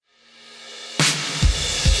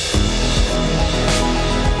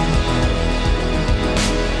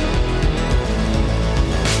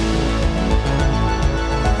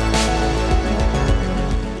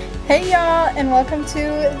Hey y'all, and welcome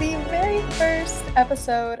to the very first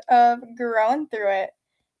episode of Growing Through It.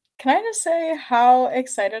 Can I just say how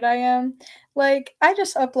excited I am? I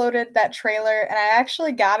just uploaded that trailer and I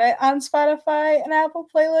actually got it on Spotify and Apple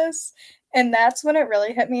playlists, and that's when it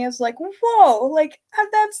really hit me as whoa,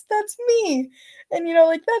 that's me. And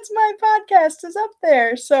that's my podcast is up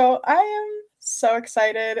there. So I am so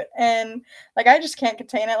excited and I just can't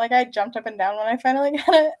contain it. I jumped up and down when I finally got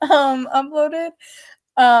it uploaded.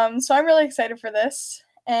 So I'm really excited for this.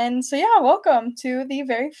 And so yeah, welcome to the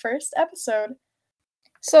very first episode.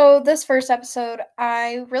 So this first episode,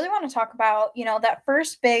 I really want to talk about, that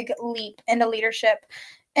first big leap into leadership.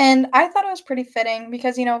 And I thought it was pretty fitting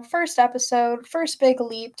because, first episode, first big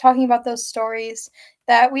leap, talking about those stories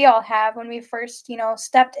that we all have when we first,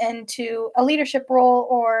 stepped into a leadership role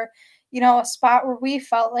or, a spot where we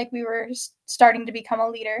felt like we were starting to become a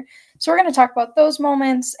leader. So we're going to talk about those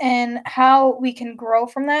moments and how we can grow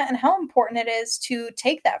from that and how important it is to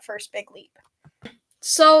take that first big leap.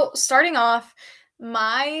 So, starting off,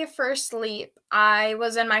 my first leap, I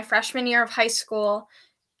was in my freshman year of high school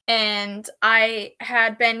and I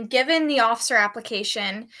had been given the officer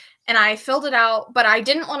application and I filled it out, but I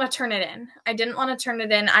didn't want to turn it in.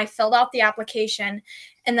 I filled out the application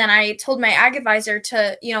and then I told my ag advisor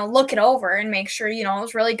to, look it over and make sure, it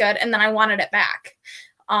was really good. And then I wanted it back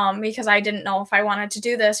because I didn't know if I wanted to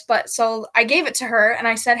do this. But so I gave it to her and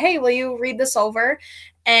I said, hey, will you read this over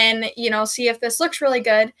and, see if this looks really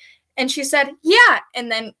good? And she said, yeah,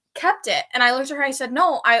 and then kept it. And I looked at her, I said,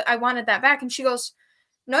 no, I wanted that back. And she goes,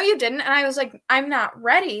 no, you didn't. And I was like, I'm not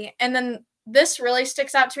ready. And then this really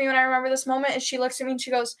sticks out to me when I remember this moment is she looks at me and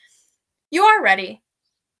she goes, you are ready.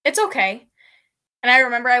 It's okay. And I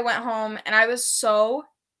remember I went home and I was so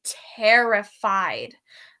terrified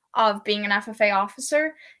of being an FFA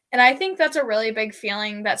officer. And I think that's a really big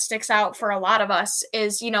feeling that sticks out for a lot of us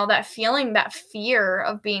is, that feeling, that fear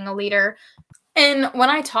of being a leader. And when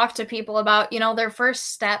I talk to people about, their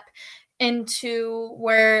first step into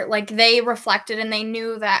where they reflected and they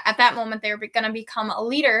knew that at that moment they were going to become a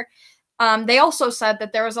leader, they also said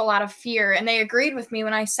that there was a lot of fear, and they agreed with me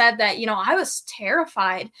when I said that, I was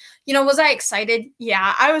terrified. Was I excited?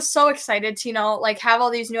 Yeah, I was so excited to, have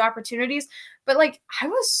all these new opportunities, but I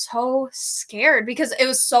was so scared because it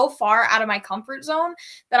was so far out of my comfort zone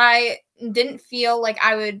that I didn't feel like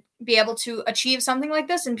I would be able to achieve something like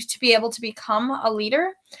this and to be able to become a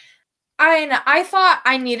leader. I thought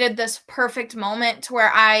I needed this perfect moment to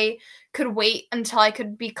where I could wait until I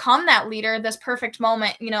could become that leader, this perfect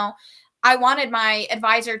moment, I wanted my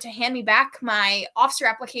advisor to hand me back my officer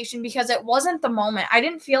application because it wasn't the moment. I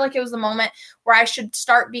didn't feel like it was the moment where I should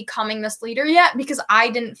start becoming this leader yet because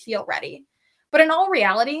I didn't feel ready. But in all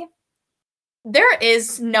reality, there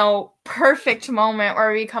is no perfect moment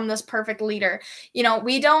where we become this perfect leader.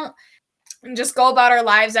 We don't just go about our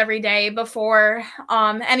lives every day before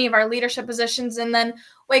any of our leadership positions and then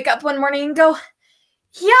wake up one morning and go,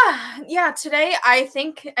 yeah, today I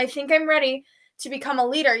think I'm ready to become a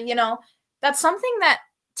leader. That's something that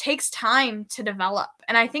takes time to develop.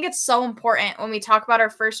 And I think it's so important when we talk about our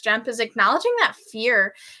first jump is acknowledging that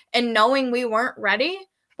fear and knowing we weren't ready,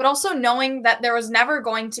 but also knowing that there was never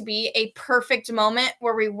going to be a perfect moment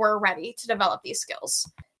where we were ready to develop these skills.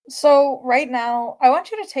 So right now, I want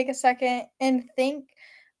you to take a second and think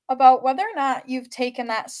about whether or not you've taken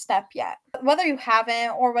that step yet. Whether you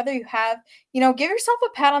haven't or whether you have, give yourself a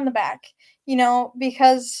pat on the back,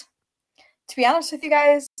 because to be honest with you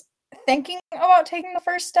guys, thinking about taking the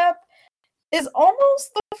first step is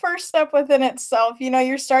almost the first step within itself.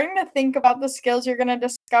 You're starting to think about the skills you're going to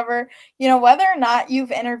discover, whether or not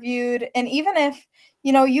you've interviewed. And even if,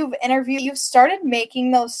 you've interviewed, you've started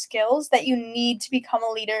making those skills that you need to become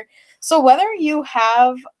a leader. So whether you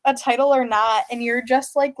have a title or not, and you're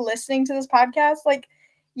just listening to this podcast,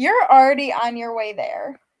 you're already on your way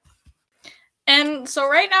there. And so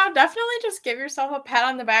right now, definitely just give yourself a pat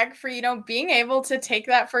on the back for, being able to take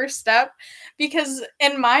that first step. Because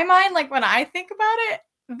in my mind, when I think about it,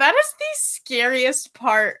 that is the scariest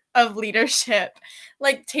part of leadership.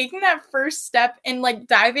 Taking that first step and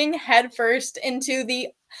diving headfirst into the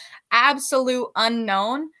absolute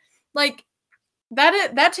unknown.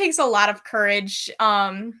 That takes a lot of courage,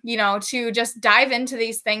 to just dive into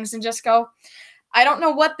these things and just go, I don't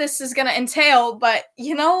know what this is going to entail, but,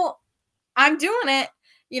 I'm doing it,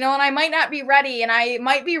 and I might not be ready and I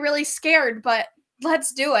might be really scared, but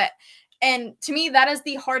let's do it. And to me, that is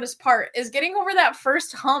the hardest part is getting over that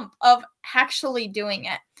first hump of actually doing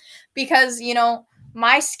it. Because,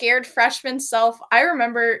 my scared freshman self, I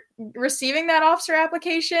remember receiving that officer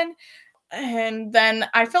application and then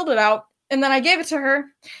I filled it out and then I gave it to her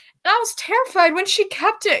And I was terrified when she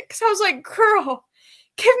kept it because I was like, girl,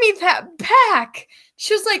 give me that back.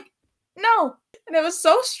 She was like, no. And it was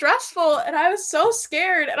so stressful and I was so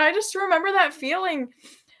scared. And I just remember that feeling.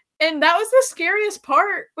 And that was the scariest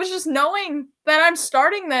part, was just knowing that I'm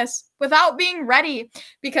starting this without being ready,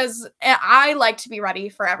 because I like to be ready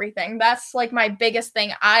for everything. That's like my biggest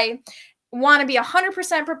thing. I want to be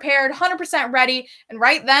 100% prepared, 100% ready. And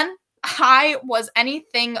right then, I was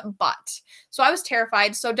anything but. So I was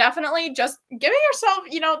terrified. So definitely just giving yourself,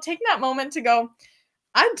 taking that moment to go,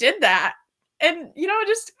 I did that. And,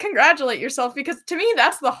 just congratulate yourself, because to me,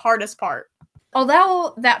 that's the hardest part.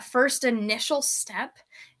 Although that first initial step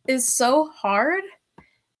is so hard,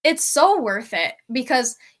 it's so worth it,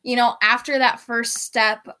 because, after that first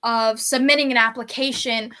step of submitting an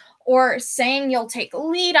application or saying you'll take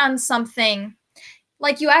lead on something,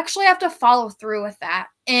 like, you actually have to follow through with that.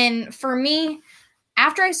 And for me,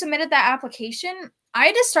 after I submitted that application, I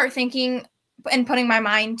had to start thinking and putting my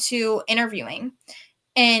mind to interviewing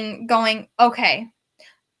and going, okay,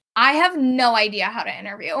 I have no idea how to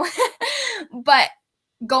interview, but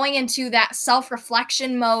going into that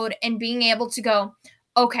self-reflection mode and being able to go,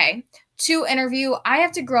 okay, to interview, I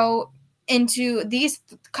have to grow into these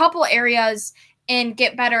couple areas and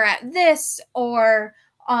get better at this, or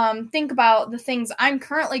think about the things I'm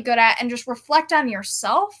currently good at and just reflect on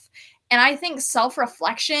yourself. And I think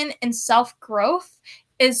self-reflection and self-growth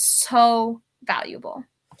is so valuable.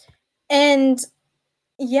 And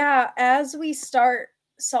yeah, as we start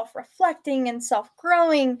self-reflecting and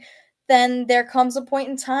self-growing, then there comes a point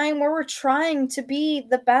in time where we're trying to be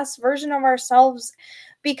the best version of ourselves,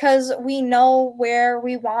 because we know where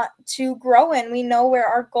we want to grow in, we know where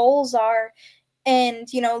our goals are. And,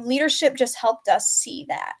 leadership just helped us see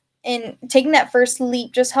that. And taking that first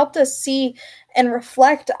leap just helped us see and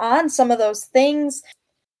reflect on some of those things.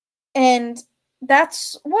 And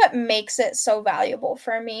that's what makes it so valuable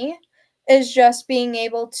for me, is just being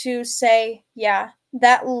able to say, yeah,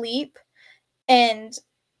 that leap, and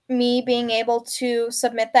me being able to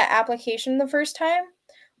submit that application the first time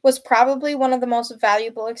was probably one of the most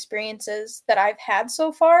valuable experiences that I've had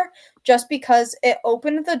so far, just because it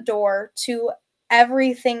opened the door to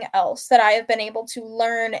everything else that I have been able to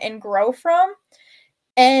learn and grow from.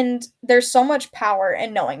 And there's so much power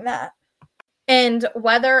in knowing that. And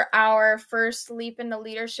whether our first leap into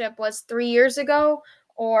leadership was 3 years ago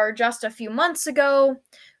or just a few months ago,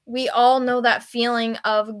 we all know that feeling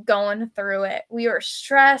of going through it. We were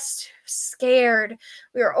stressed, scared,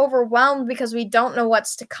 we were overwhelmed because we don't know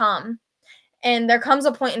what's to come. And there comes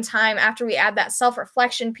a point in time after we add that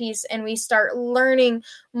self-reflection piece and we start learning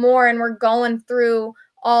more, and we're going through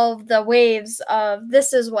all of the waves of,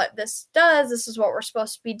 this is what this does, this is what we're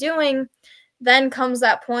supposed to be doing. Then comes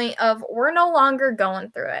that point of, we're no longer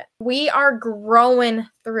going through it. We are growing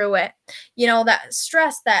through it. That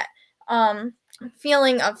stress, that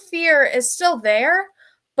feeling of fear is still there,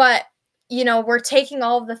 but we're taking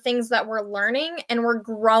all of the things that we're learning and we're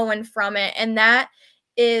growing from it. And that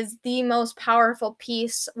is the most powerful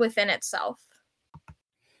piece within itself.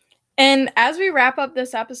 And as we wrap up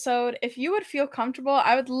this episode, if you would feel comfortable,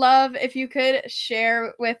 I would love if you could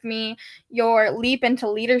share with me your leap into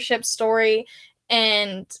leadership story,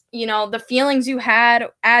 and, the feelings you had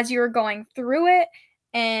as you were going through it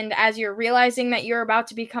and as you're realizing that you're about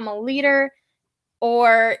to become a leader,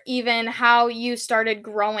 or even how you started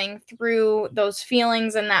growing through those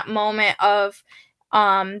feelings in that moment of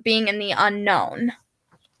being in the unknown.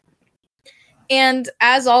 And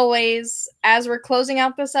as always, as we're closing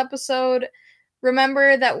out this episode,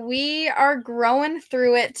 remember that we are growing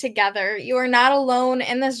through it together. You are not alone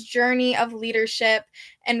in this journey of leadership,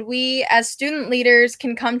 and we as student leaders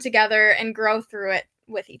can come together and grow through it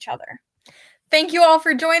with each other. Thank you all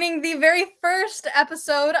for joining the very first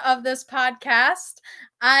episode of this podcast.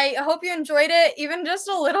 I hope you enjoyed it, even just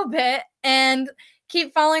a little bit, and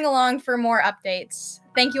keep following along for more updates.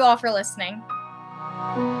 Thank you all for listening.